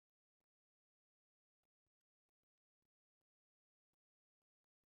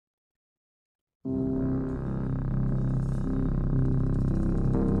Well,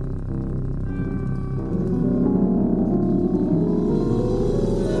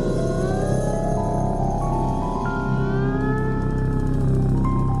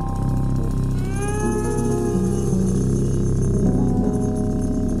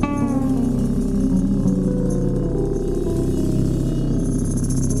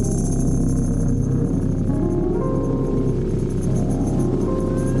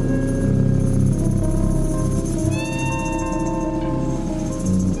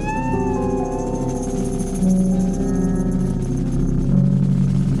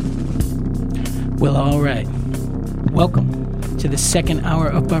 all right. Welcome to the second hour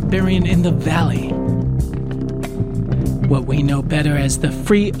of Barbarian in the Valley. What we know better as the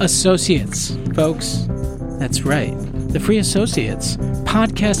Free Associates, folks. That's right. The Free Associates,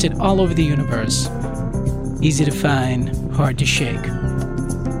 podcasted all over the universe. Easy to find, hard to shake.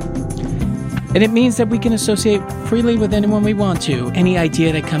 And it means that we can associate freely with anyone we want to. Any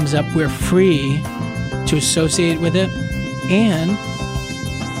idea that comes up, we're free to associate with it and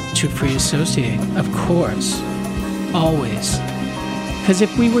to free associate, of course, always. Because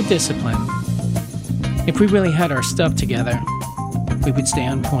if we were disciplined, if we really had our stuff together, we would stay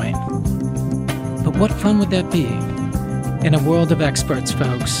on point. But what fun would that be? In a world of experts,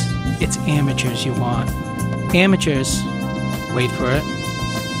 folks, it's amateurs you want. Amateurs, wait for it,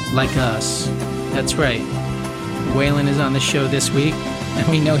 like us. That's right. Waylon is on the show this week, and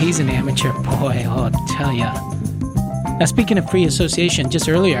we know he's an amateur. Boy, I'll tell ya. Now, speaking of free association, just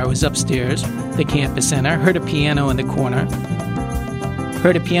earlier I was upstairs, the campus center, heard a piano in the corner,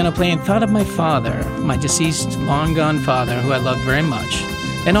 heard a piano playing, thought of my father, my deceased, long-gone father, who I loved very much,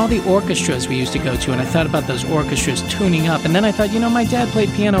 and all the orchestras we used to go to, and I thought about those orchestras tuning up, and then I thought, my dad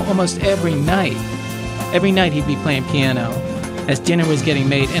played piano almost every night. Every night he'd be playing piano as dinner was getting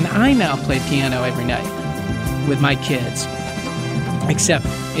made, and I now play piano every night with my kids. Except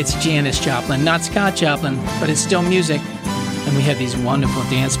it's Janis Joplin, not Scott Joplin, but it's still music, and we have these wonderful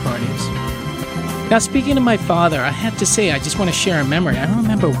dance parties. Now, speaking of my father, I have to say, I just want to share a memory. I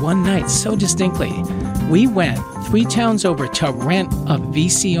remember one night so distinctly. We went 3 towns over to rent a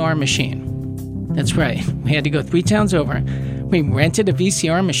VCR machine. That's right. We had to go 3 towns over. We rented a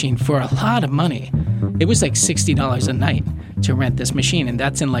VCR machine for a lot of money. It was like $60 a night to rent this machine, and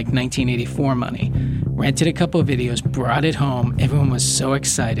that's in like 1984 money. Rented a couple of videos, brought it home. Everyone was so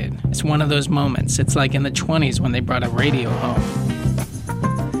excited. It's one of those moments. It's like in the 20s when they brought a radio home.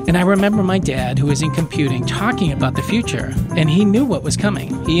 And I remember my dad, who was in computing, talking about the future. And he knew what was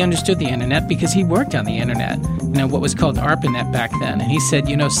coming. He understood the internet because he worked on the internet. What was called ARPANET back then. And he said,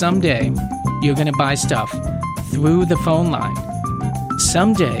 someday you're going to buy stuff through the phone line.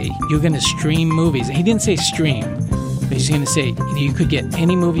 Someday you're going to stream movies. He didn't say stream. He's going to say you could get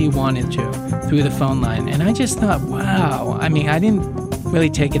any movie you wanted to through the phone line. And I just thought, wow. I didn't really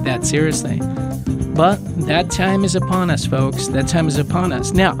take it that seriously. But that time is upon us, folks. That time is upon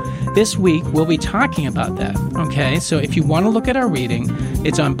us. Now, this week, we'll be talking about that, okay? So if you want to look at our reading,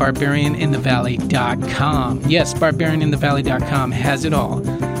 it's on barbarianinthevalley.com. Yes, barbarianinthevalley.com has it all.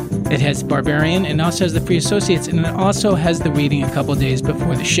 It has Barbarian and also has the Free Associates, and it also has the reading a couple days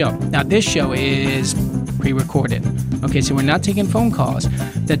before the show. Now, this show is pre-recorded. Okay, so we're not taking phone calls.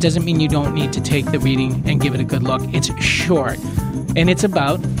 That doesn't mean you don't need to take the reading and give it a good look. It's short, and it's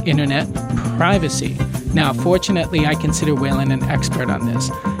about internet privacy. Now, fortunately, I consider Waylon an expert on this.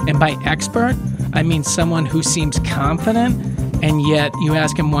 And by expert, I mean someone who seems confident, and yet you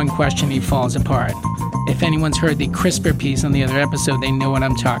ask him one question, he falls apart. If anyone's heard the CRISPR piece on the other episode, they know what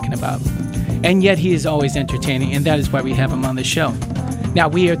I'm talking about. And yet he is always entertaining, and that is why we have him on the show. Now,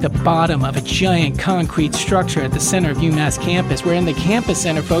 we are at the bottom of a giant concrete structure at the center of UMass campus. We're in the campus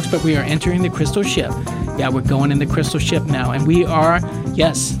center, folks, but we are entering the Crystal Ship. Yeah, we're going in the Crystal Ship now, and we are,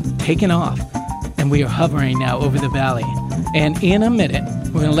 yes, taking off. And we are hovering now over the valley. And in a minute,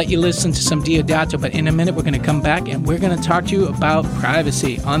 we're going to let you listen to some Diodato, but in a minute, we're going to come back and we're going to talk to you about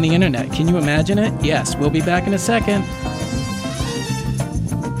privacy on the internet. Can you imagine it? Yes, we'll be back in a second.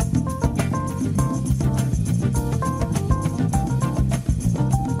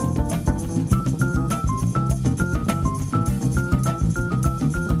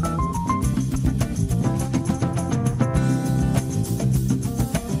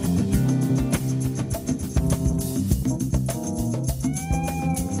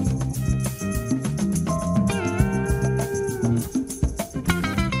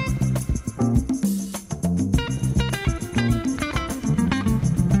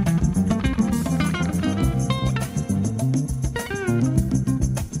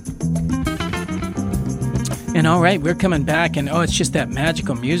 And all right, we're coming back, and it's just that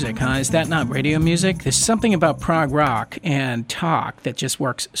magical music, huh? Is that not radio music? There's something about prog rock and talk that just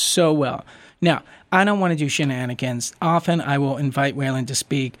works so well. Now, I don't want to do shenanigans. Often I will invite Waylon to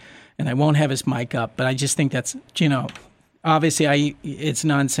speak, and I won't have his mic up, but I just think that's, obviously it's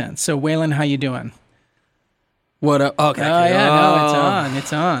nonsense. So, Waylon, how you doing? What up? Okay. Oh, yeah, no,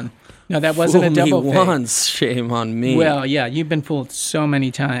 it's on. No, that wasn't a double fake. Once, shame on me. Well, yeah, you've been fooled so many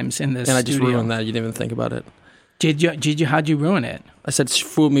times in this and I studio. just ruined that. You didn't even think about it. Did you? How'd you ruin it? I said,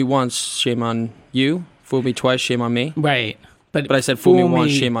 fool me once, shame on you. Fool me twice, shame on me. Right. But I said, fool me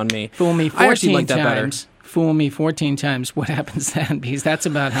once, shame on me. Fool me 14 I actually like that times. Better. Fool me 14 times. What happens then? Because that's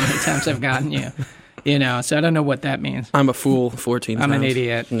about how many times I've gotten you. So I don't know what that means. I'm a fool 14 times. I'm an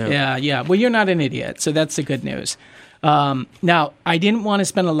idiot. No. Yeah. Well, you're not an idiot, so that's the good news. Now, I didn't want to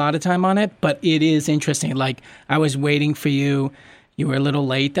spend a lot of time on it, but it is interesting. Like, I was waiting for you. You were a little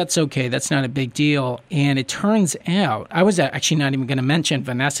late. That's okay. That's not a big deal. And it turns out, I was actually not even going to mention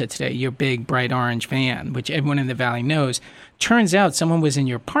Vanessa today, your big bright orange van, which everyone in the Valley knows. Turns out someone was in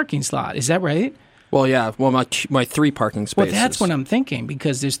your parking slot. Is that right? Well, yeah. Well, my 3 parking spaces. Well, that's what I'm thinking,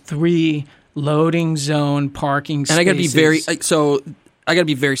 because there's 3 loading zone parking spaces. And I got to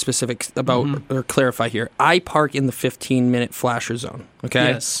be very specific about or clarify here. I park in the 15-minute flasher zone,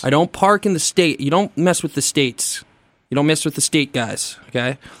 okay? Yes. I don't park in the state. You don't mess with the states. You don't mess with the state guys,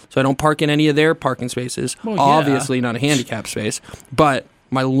 okay? So I don't park in any of their parking spaces. Well, yeah. Obviously not a handicap space. But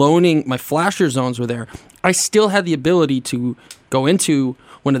my flasher zones were there. I still had the ability to go into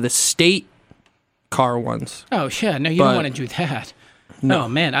one of the state car ones. Oh, yeah. No, you don't want to do that. No. Oh,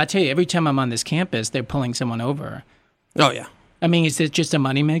 man, I tell you, every time I'm on this campus, they're pulling someone over. Oh, yeah. I mean, is it just a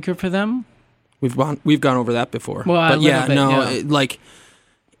moneymaker for them? We've gone over that before. Well,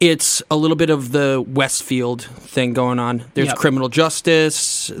 it's a little bit of the Westfield thing going on. There's criminal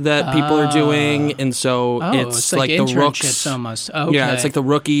justice that people are doing, and so it's like the rooks almost. Okay. Yeah, it's like the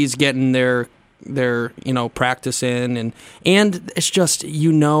rookies getting their practice in, and it's just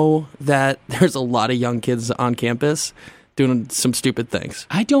that there's a lot of young kids on campus doing some stupid things.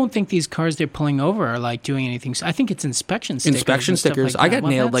 I don't think these cars they're pulling over are like doing anything. I think it's inspection stickers. Inspection stickers. I got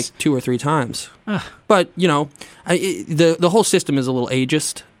nailed like 2 or 3 times. But the whole system is a little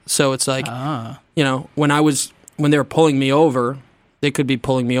ageist. So it's like when they were pulling me over, they could be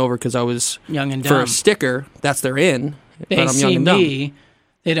pulling me over because I was young and dumb. For a sticker. That's their in. They but I'm see young and dumb. Me.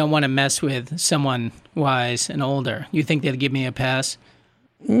 They don't want to mess with someone wise and older. You think they'd give me a pass?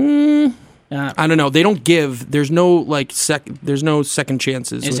 I don't know. They don't give. There's no there's no second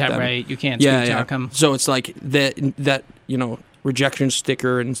chances. Is with that them. right? You can't talk them. So it's like that rejection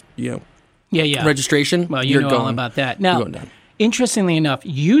sticker and registration. Well, you know all about that. Now, interestingly enough,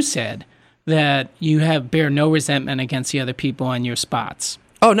 you said that you bear no resentment against the other people on your spots.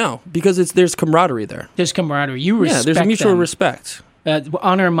 Oh no, because there's camaraderie there. There's camaraderie. You respect. Yeah, there's a mutual respect.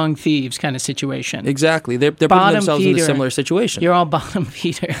 Honor among thieves kind of situation. Exactly. They're putting themselves in a similar situation. You're all bottom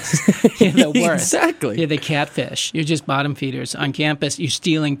feeders. You're the worst. Exactly. You're the catfish. You're just bottom feeders. On campus, you're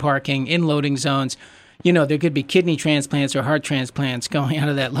stealing parking in loading zones. There could be kidney transplants or heart transplants going out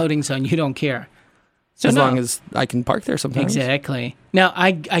of that loading zone. You don't care. So as long as I can park there sometimes. Exactly. Now, I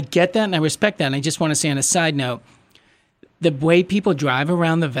get that and I respect that. And I just want to say on a side note, the way people drive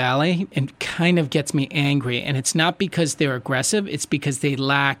around the Valley, it kind of gets me angry. And it's not because they're aggressive. It's because they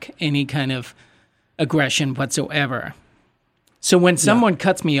lack any kind of aggression whatsoever. So when someone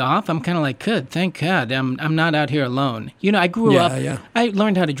cuts me off, I'm kind of like, good, thank God. I'm not out here alone. I grew up. Yeah. I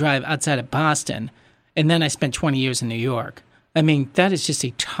learned how to drive outside of Boston. And then I spent 20 years in New York. I mean, that is just a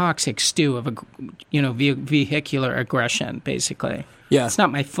toxic stew of, vehicular aggression, basically. Yeah. It's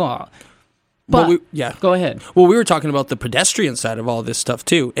not my fault. But go ahead. Well, we were talking about the pedestrian side of all this stuff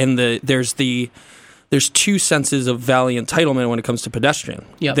too, and there's 2 senses of Valley entitlement when it comes to pedestrian.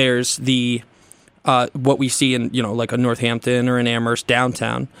 Yep. There's the what we see in like a Northampton or an Amherst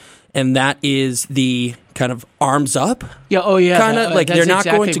downtown, and that is the kind of arms up. Yeah. Oh yeah. Kind of like they're not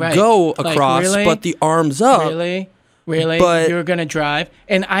going to go across, really? But the arms up. Really? But you're going to drive,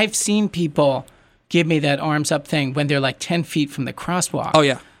 and I've seen people give me that arms up thing when they're like 10 feet from the crosswalk. Oh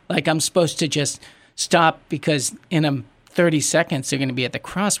yeah. Like I'm supposed to just stop because in 30 seconds they're going to be at the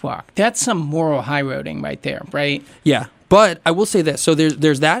crosswalk. That's some moral high roading right there, right? Yeah. But I will say this. So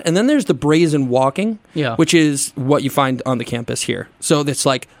there's that, and then there's the brazen walking, which is what you find on the campus here. So it's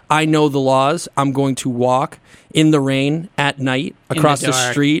like, I know the laws. I'm going to walk in the rain at night across the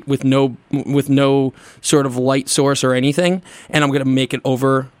street with no sort of light source or anything, and I'm going to make it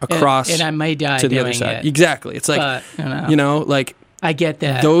over across and I may die to the other side. Exactly. It's like, but, like I get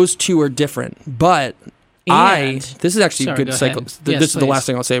that. Those 2 are different, but This is actually good cycle. This is the last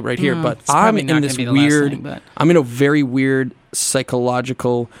thing I'll say right here, but I'm in this weird, I'm in a very weird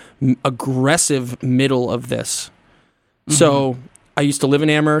psychological, aggressive middle of this. So I used to live in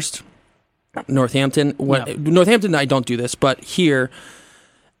Amherst, Northampton. Northampton, I don't do this, but here,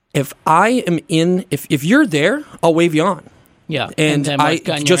 if you're there, I'll wave you on. Yeah, and I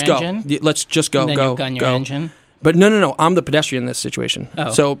just go. Let's just go. Go. Engine. But no, I'm the pedestrian in this situation.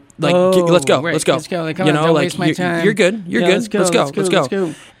 Oh. So let's go. Let's go. Like, don't waste my time. You're good. You're good. Let's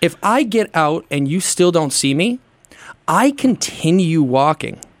go. If I get out and you still don't see me, I continue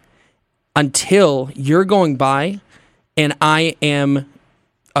walking until you're going by, and I am,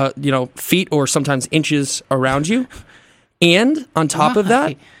 feet or sometimes inches around you, and on top of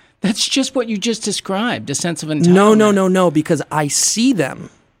that. That's just what you just described, a sense of entitlement. No, because I see them,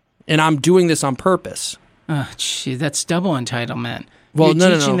 and I'm doing this on purpose. Oh, gee, that's double entitlement. Well,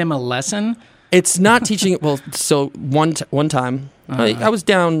 You're teaching them a lesson? It's not teaching. Well, so one time, I was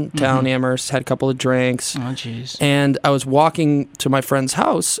downtown Amherst, had a couple of drinks. Oh, jeez. And I was walking to my friend's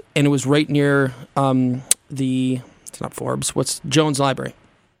house, and it was right near it's not Forbes, what's Jones Library.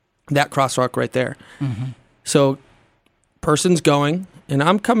 That crosswalk right there. Mm-hmm. So, person's going, and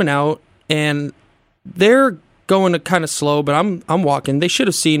I'm coming out, and they're going kind of slow, but I'm walking. They should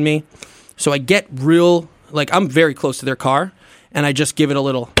have seen me. So I get I'm very close to their car, and I just give it a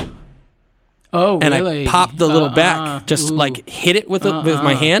little. Oh, and really? I pop the little back, just hit it with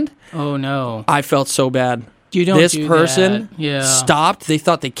my hand. Oh, no. I felt so bad. You don't this do person that. stopped. They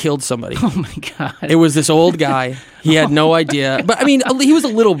thought they killed somebody. Oh, my God. It was this old guy. He had no idea. But, I mean, he was a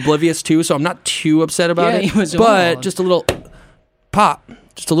little oblivious, too, so I'm not too upset about it. He was but old. Just a little pop.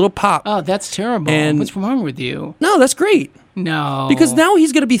 Just a little pop. Oh, that's terrible. And what's wrong with you? No, that's great. No. Because now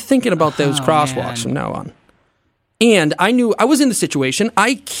he's going to be thinking about those crosswalks from now on. And I knew I was in the situation.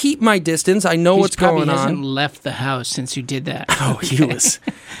 I keep my distance. I know what's going on. He hasn't left the house since you did that. Oh,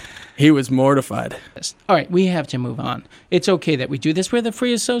 he was mortified. All right, we have to move on. It's okay that we do this. We're the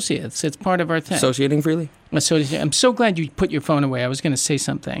free associates. It's part of our thing. Associating freely? I'm so glad you put your phone away. I was going to say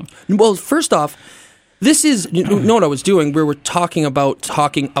something. Well, first off, this is, you know what I was doing? We were talking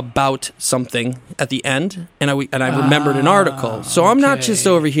about something at the end, and I remembered an article. So I'm not just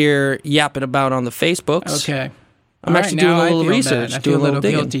over here yapping about on the Facebooks. Okay. I'm actually doing a little research, doing a little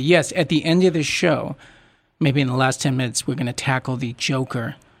digging. Guilty. Yes, at the end of the show, maybe in the last 10 minutes, we're going to tackle the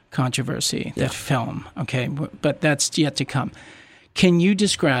Joker controversy, that film. Okay, but that's yet to come. Can you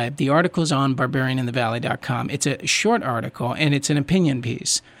describe, the article's on barbarianinthevalley.com. It's a short article, and it's an opinion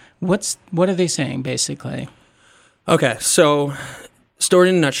piece. What are they saying, basically? Okay, so story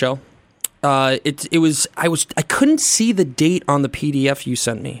in a nutshell. I couldn't see the date on the PDF you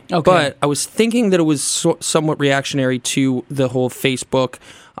sent me, but I was thinking that it was somewhat reactionary to the whole Facebook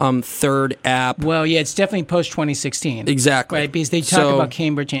third app. Well, yeah, it's definitely post 2016. Exactly, right? Because they talk about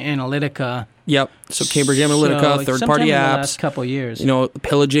Cambridge Analytica. Yep. So Cambridge Analytica, third party apps. In the last couple of years,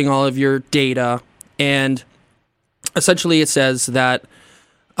 pillaging all of your data, and essentially it says that.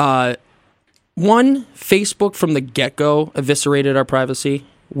 Facebook from the get-go eviscerated our privacy.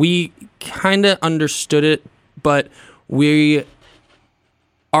 We kind of understood it, but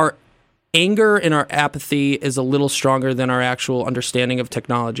our anger and our apathy is a little stronger than our actual understanding of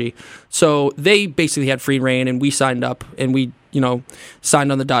technology. So they basically had free reign, and we signed up, and we,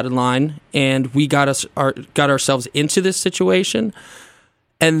 signed on the dotted line, and we got ourselves into this situation.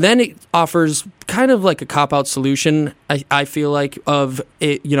 And then it offers kind of like a cop-out solution, I feel like, of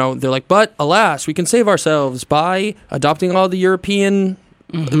it, they're like, but alas, we can save ourselves by adopting all the European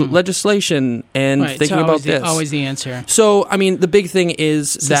legislation and thinking about this. Always the answer. So, I mean, the big thing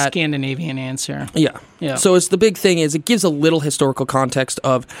is it's the Scandinavian answer. Yeah. So the big thing is it gives a little historical context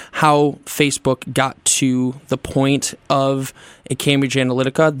of how Facebook got to the point of a Cambridge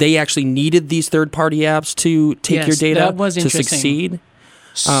Analytica. They actually needed these third-party apps to take your data to succeed.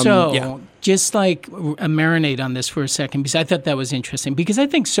 Just marinate on this for a second, because I thought that was interesting. Because I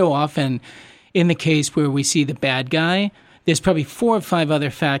think so often in the case where we see the bad guy, there's probably 4 or 5 other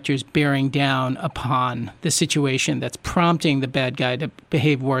factors bearing down upon the situation that's prompting the bad guy to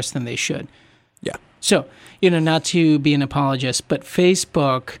behave worse than they should. Yeah. So, not to be an apologist, but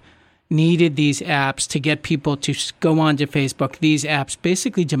Facebook needed these apps to get people to go onto Facebook. These apps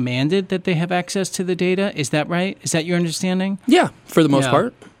basically demanded that they have access to the data. Is that right? Is that your understanding? Yeah, for the most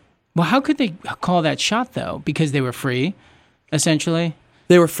part. Well, how could they call that shot, though? Because they were free, essentially?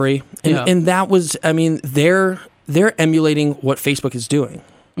 They were free. And that was, they're emulating what Facebook is doing.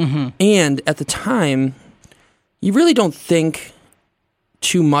 Mm-hmm. And at the time, you really don't think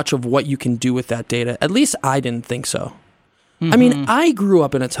too much of what you can do with that data. At least I didn't think so. Mm-hmm. I grew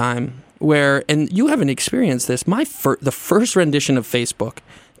up in a time, where, and you haven't experienced this, the first rendition of Facebook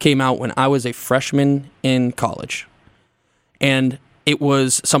came out when I was a freshman in college. And it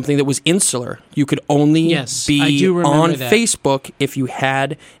was something that was insular. You could only be on Facebook if you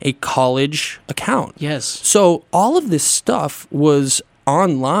had a college account. Yes. So all of this stuff was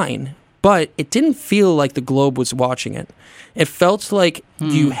online, but it didn't feel like the globe was watching it. It felt like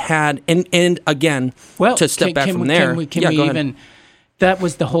you had, and again, to step back from there. Can we even, that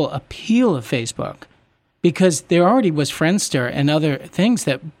was the whole appeal of Facebook, because there already was Friendster and other things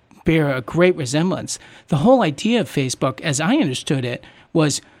that bear a great resemblance. The whole idea of Facebook, as I understood it,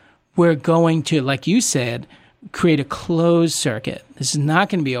 was we're going to, like you said, create a closed circuit. This is not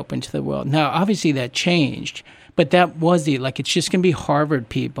going to be open to the world. Now, obviously that changed, but that was it's just going to be Harvard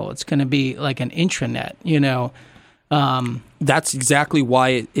people. It's going to be like an intranet, That's exactly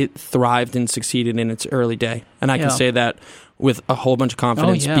why it thrived and succeeded in its early day. And I can say that with a whole bunch of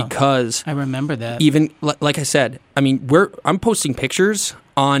confidence because I remember that. Even like I said, I mean, I'm posting pictures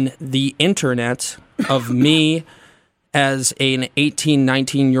on the internet of me as an 18,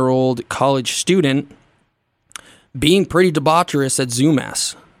 19-year-old college student being pretty debaucherous at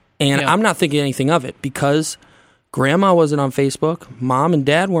Zoomass. And I'm not thinking anything of it because grandma wasn't on Facebook, mom and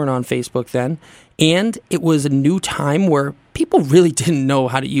dad weren't on Facebook then, and it was a new time where people really didn't know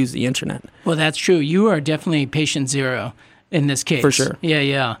how to use the internet. Well, that's true. You are definitely patient zero in this case. For sure.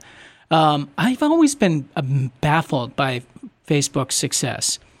 Yeah. I've always been baffled by Facebook's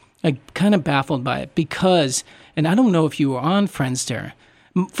success. Kind of baffled by it because, and I don't know if you were on Friendster.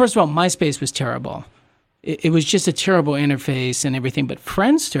 First of all, MySpace was terrible. It was just a terrible interface and everything. But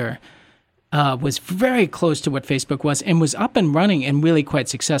Friendster was very close to what Facebook was and was up and running and really quite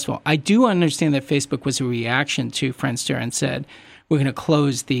successful. I do understand that Facebook was a reaction to Friendster and said, we're going to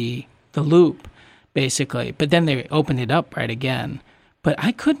close the loop, basically. But then they opened it up right again. But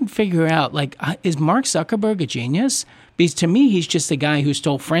I couldn't figure out, is Mark Zuckerberg a genius? Because to me, he's just the guy who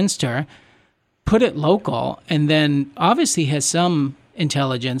stole Friendster, put it local, and then obviously has some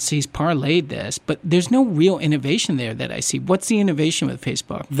intelligence. He's parlayed this, but there's no real innovation there that I see. What's the innovation with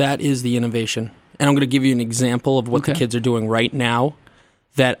Facebook? That is the innovation. And I'm going to give you an example of what the kids are doing right now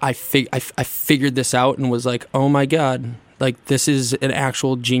that I figured this out and was like, oh my God, this is an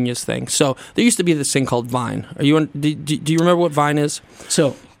actual genius thing. So there used to be this thing called Vine. Do you remember what Vine is?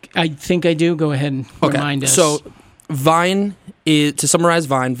 So I think I do. Go ahead and remind us. So Vine is, to summarize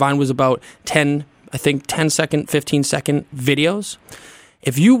Vine was about 10 second, 15 second videos.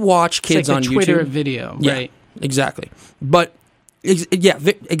 If you watch kids on YouTube. Twitter video, right? Exactly. But,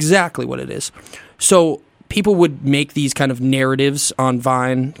 exactly what it is. So people would make these kind of narratives on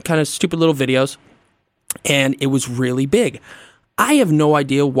Vine, kind of stupid little videos, and it was really big. I have no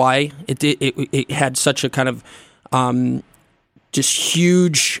idea why it had such a kind of just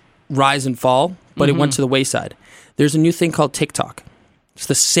huge rise and fall, but it went to the wayside. There's a new thing called TikTok. It's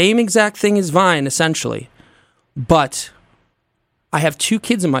the same exact thing as Vine, essentially. But I have 2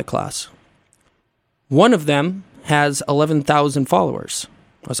 kids in my class. One of them has 11,000 followers.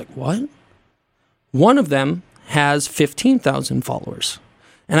 I was like, what? One of them has 15,000 followers.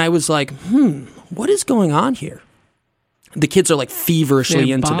 And I was like, what is going on here? The kids are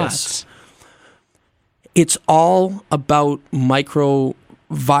feverishly into this. It's all about micro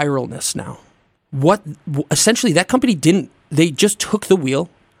viralness now. Essentially that company they just took the wheel,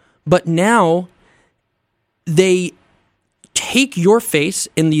 but now they take your face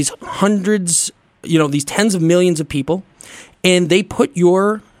in these hundreds, these tens of millions of people, and they put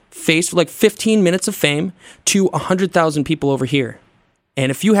your face for 15 minutes of fame to 100,000 people over here. And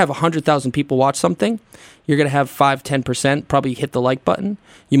if you have 100,000 people watch something, you're going to have 5-10% probably hit the like button.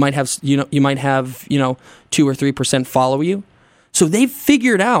 You might have 2 or 3% follow you. So they've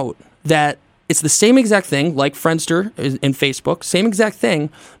figured out that it's the same exact thing, like Friendster and Facebook, same exact thing,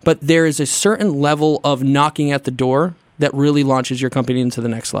 but there is a certain level of knocking at the door that really launches your company into the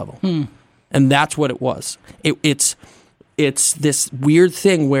next level. And that's what it was. It's this weird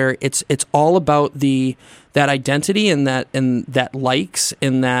thing where it's all about that identity and that likes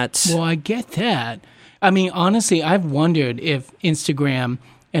and that. Well, I get that. I mean, honestly, I've wondered if Instagram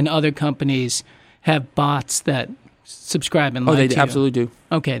and other companies have bots that subscribe and like to you. Oh, they absolutely do.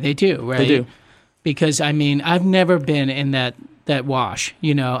 Okay, they do, right? They do. Because, I mean, I've never been in that wash.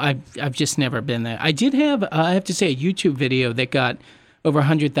 I've just never been there. I did have, I have to say, a YouTube video that got over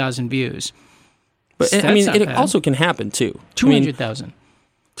 100,000 views. But, I mean, it also can happen, too. 200,000.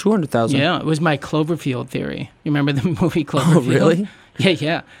 200,000? Yeah, it was my Cloverfield theory. You remember the movie Cloverfield? Oh, really?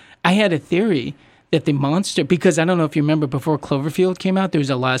 Yeah. I had a theory that the monster, because I don't know if you remember before Cloverfield came out, there was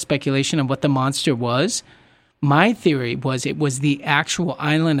a lot of speculation of what the monster was. My theory was it was the actual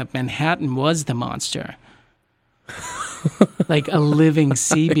island of Manhattan was the monster. Like a living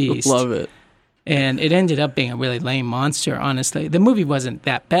sea beast. I love it. And it ended up being a really lame monster, honestly. The movie wasn't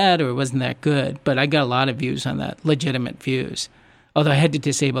that bad or it wasn't that good, but I got a lot of views on that, legitimate views. Although I had to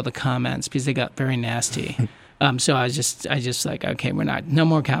disable the comments because they got very nasty. So I just like, okay, no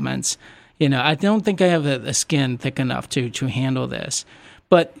more comments. I don't think I have the skin thick enough to handle this.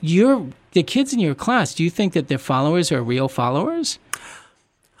 But the kids in your class, do you think that their followers are real followers?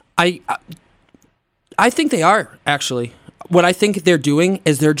 I think they are, actually. What I think they're doing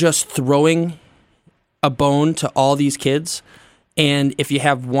is they're just throwing a bone to all these kids. And if you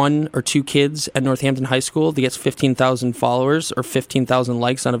have 1 or 2 kids at Northampton High School that gets 15,000 followers or 15,000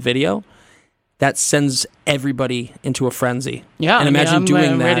 likes on a video, that sends everybody into a frenzy. Yeah, and imagine doing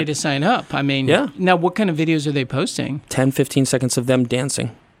that. I'm ready to sign up. Now what kind of videos are they posting? 10, 15 seconds of them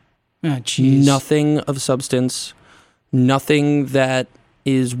dancing. Oh, jeez. Nothing of substance. Nothing that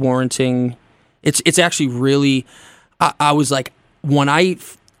is warranting. It's actually really. I was like, when I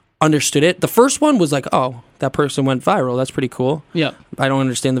understood it, the first one was like, oh, that person went viral. That's pretty cool. Yeah. I don't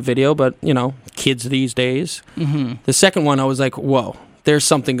understand the video, but kids these days. Mm-hmm. The second one, I was like, whoa, there's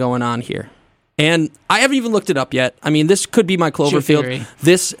something going on here. And I haven't even looked it up yet. I mean, this could be my Cloverfield.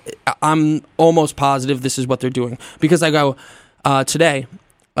 This, I'm almost positive this is what they're doing. Because I go, today,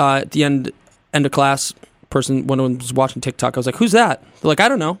 at the end of class, when I was watching TikTok, I was like, who's that? They're like, I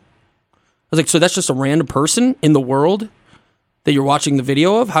don't know. I was like, so that's just a random person in the world that you're watching the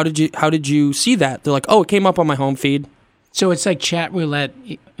video of? How did you see that? They're like, oh, it came up on my home feed. So it's like chat roulette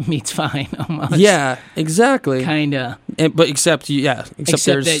meets Vine almost. Yeah, exactly. Kinda. But except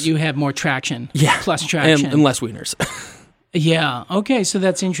that you have more traction. Yeah. Plus traction. And less wieners. Yeah. Okay, so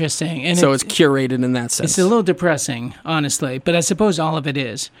that's interesting. And so it's curated in that sense. It's a little depressing, honestly, but I suppose all of it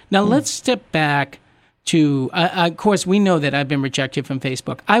is. Now let's step back to, of course, we know that I've been rejected from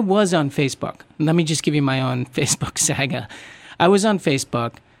Facebook. I was on Facebook. Let me just give you my own Facebook saga. I was on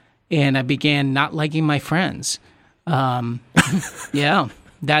Facebook, and I began not liking my friends. Yeah,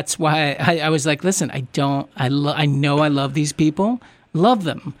 that's why I was like, listen, I know I love these people, love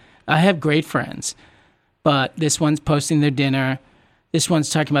them. I have great friends, but this one's posting their dinner. This one's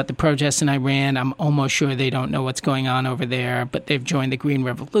talking about the protests in Iran. I'm almost sure they don't know what's going on over there, but they've joined the Green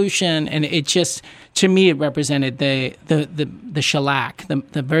Revolution. And it just, to me, it represented the shellac,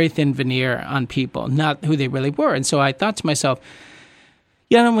 the very thin veneer on people, not who they really were. And so I thought to myself,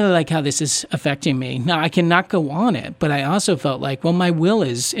 yeah, I don't really like how this is affecting me. Now, I cannot go on it, but I also felt like, well, my will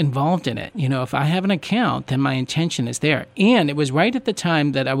is involved in it. If I have an account, then my intention is there. And it was right at the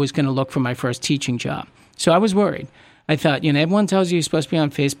time that I was going to look for my first teaching job. So I was worried. I thought, everyone tells you you're supposed to be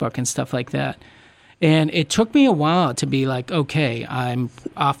on Facebook and stuff like that. And it took me a while to be like, okay, I'm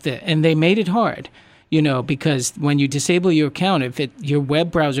off and they made it hard, because when you disable your account, if your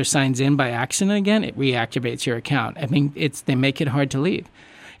web browser signs in by accident again, it reactivates your account. I mean, they make it hard to leave.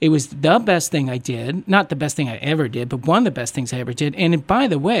 It was the best thing I did, not the best thing I ever did, but one of the best things I ever did. And by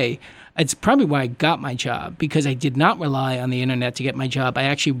the way, it's probably why I got my job, because I did not rely on the internet to get my job. I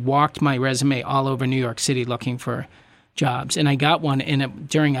actually walked my resume all over New York City looking for jobs, and I got one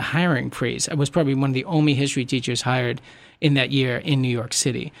during a hiring freeze. I was probably one of the only history teachers hired in that year in New York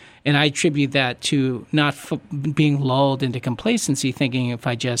City, and I attribute that to not being lulled into complacency, thinking if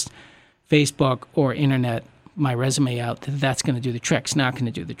I just Facebook or internet my resume out, that's going to do the trick. It's not going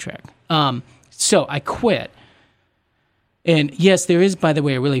to do the trick. So I quit. And yes, there is, by the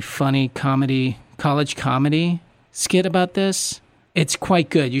way, a really funny college comedy skit about this. It's quite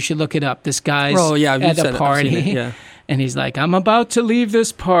good. You should look it up. This guy's at a party, and he's like, I'm about to leave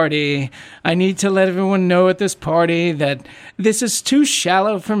this party. I need to let everyone know at this party that this is too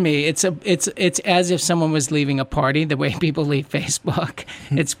shallow for me. It's as if someone was leaving a party the way people leave Facebook.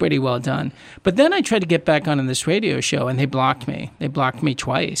 It's pretty well done. But then I tried to get back on this radio show, and they blocked me. They blocked me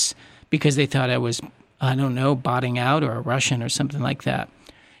twice because they thought I was, I don't know, botting out or a Russian or something like that.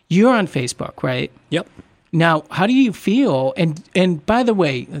 You're on Facebook, right? Yep. Now, how do you feel? And by the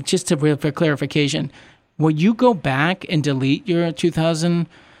way, just for clarification, will you go back and delete your 2000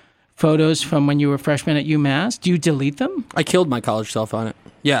 photos from when you were a freshman at UMass? Do you delete them? I killed my college self on it.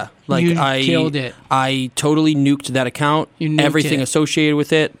 Yeah. I killed it. I totally nuked that account. Everything associated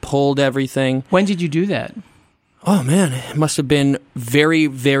with it, pulled everything. When did you do that? Oh, man. It must have been very,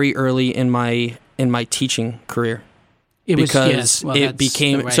 very early in my teaching career. It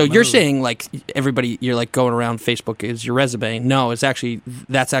became so move. You're saying like everybody, you're like going around Facebook is your resume. No, that's actually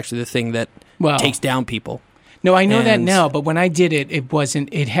the thing that takes down people. No, I know that now, but when I did it,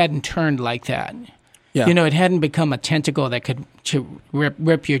 it hadn't turned like that. Yeah. It hadn't become a tentacle that could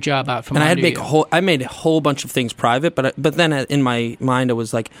rip your job out from under you. I made a whole bunch of things private, but then in my mind I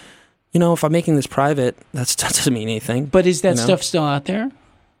was like, if I'm making this private, that doesn't mean anything. But is that stuff still out there?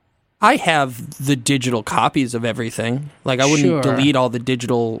 I have the digital copies of everything. Like, I wouldn't delete all the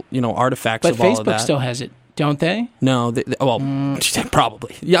digital, artifacts of all of that. But Facebook still has it, don't they? No,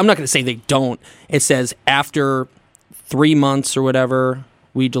 probably. Yeah, I'm not going to say they don't. It says after 3 months or whatever,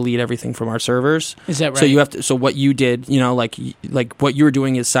 we delete everything from our servers. Is that right? So you have to. So what you did, like what you were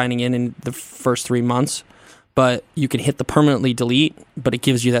doing is signing in the first 3 months, but you can hit the permanently delete, but it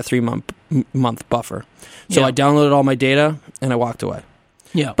gives you that 3 month buffer. So I downloaded all my data and I walked away.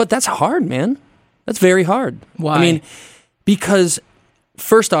 Yeah. But that's hard, man. That's very hard. Why? I mean, because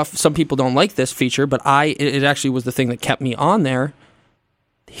first off, some people don't like this feature, but it actually was the thing that kept me on there.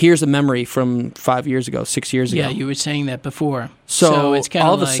 Here's a memory from 5 years ago, 6 years ago. Yeah, you were saying that before. So it's kind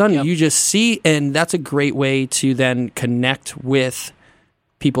all of a sudden, you just see, and that's a great way to then connect with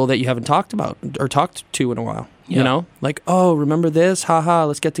people that you haven't talked about or talked to in a while. Yep. Like, oh, remember this? Haha,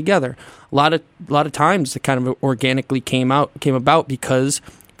 let's get together. A lot of times it kind of organically came about because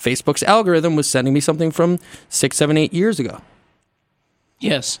Facebook's algorithm was sending me something from 6, 7, 8 years ago.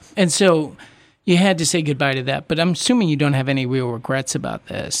 Yes. And so you had to say goodbye to that, but I'm assuming you don't have any real regrets about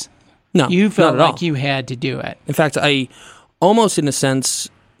this. No, you felt not at like all. You had to do it. In fact, I almost, in a sense,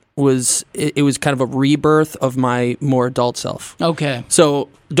 it was kind of a rebirth of my more adult self. Okay. So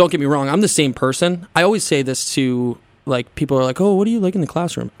don't get me wrong, I'm the same person. I always say this to, like, people are like, oh, what do you like in the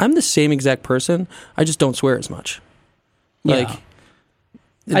classroom? I'm the same exact person. I just don't swear as much. Like,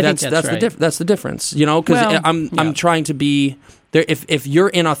 I think that's right. That's the difference, because I'm trying to be there. If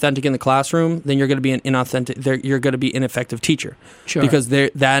you're inauthentic in the classroom, then you're going to be you're going to be an ineffective teacher. Sure. Because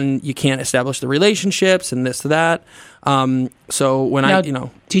then you can't establish the relationships and this to that. So when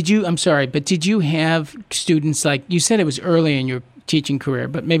I'm sorry, but did you have students, like you said it was early in your teaching career,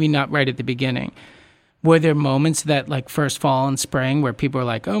 but maybe not right at the beginning? Were there moments that, like, first fall and spring where people were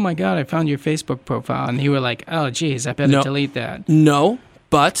like, oh my God, I found your Facebook profile, and you were like, oh geez, I better delete that? No,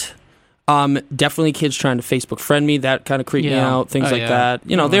 but definitely kids trying to Facebook friend me, that kind of creeped me out, things like that.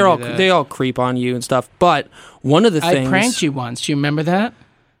 They all creep on you and stuff. But one of the things, I pranked you once. Do you remember that?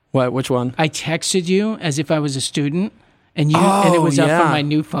 What? Which one? I texted you as if I was a student, and it was up from my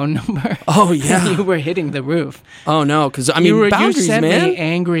new phone number. Oh yeah, and you were hitting the roof. Oh no, because boundaries, you sent man. me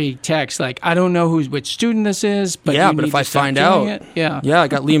angry text like, I don't know which student this is, but but if I find out, I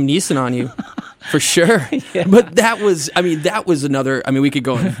got Liam Neeson on you. For sure. Yeah. But that was another, we could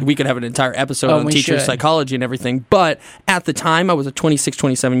have an entire episode on teacher psychology and everything. But at the time, I was a 26,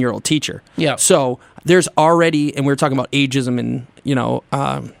 27-year-old teacher. Yeah. So there's already, and we were talking about ageism and,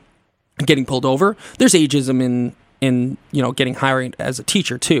 getting pulled over. There's ageism in getting hired as a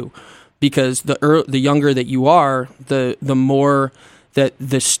teacher too. Because the younger that you are, the more that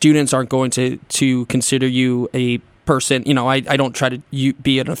the students aren't going to consider you a person. I don't try to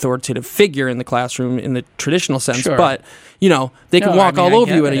be an authoritative figure in the classroom in the traditional sense, but they can walk all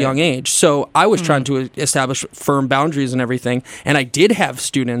over you at a young age. So I was trying to establish firm boundaries and everything, and I did have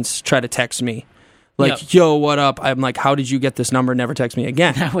students try to text me like, yo, what up? I'm like, how did you get this number? Never text me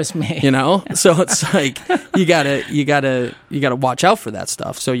again. That was me. So it's like you gotta watch out for that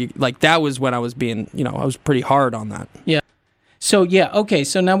stuff. So that was when I was being, I was pretty hard on that. Yeah. So, okay.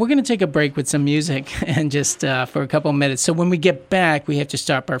 So now we're going to take a break with some music and just for a couple of minutes. So when we get back, we have to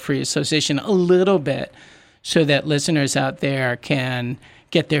stop our free association a little bit so that listeners out there can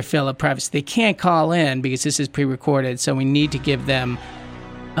get their fill of privacy. They can't call in because this is pre-recorded, so we need to give them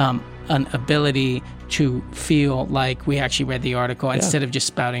an ability to feel like we actually read the article instead of just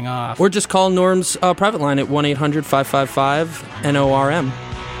spouting off. Or just call Norm's private line at 1-800-555-NORM.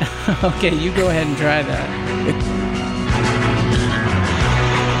 Okay, you go ahead and try that.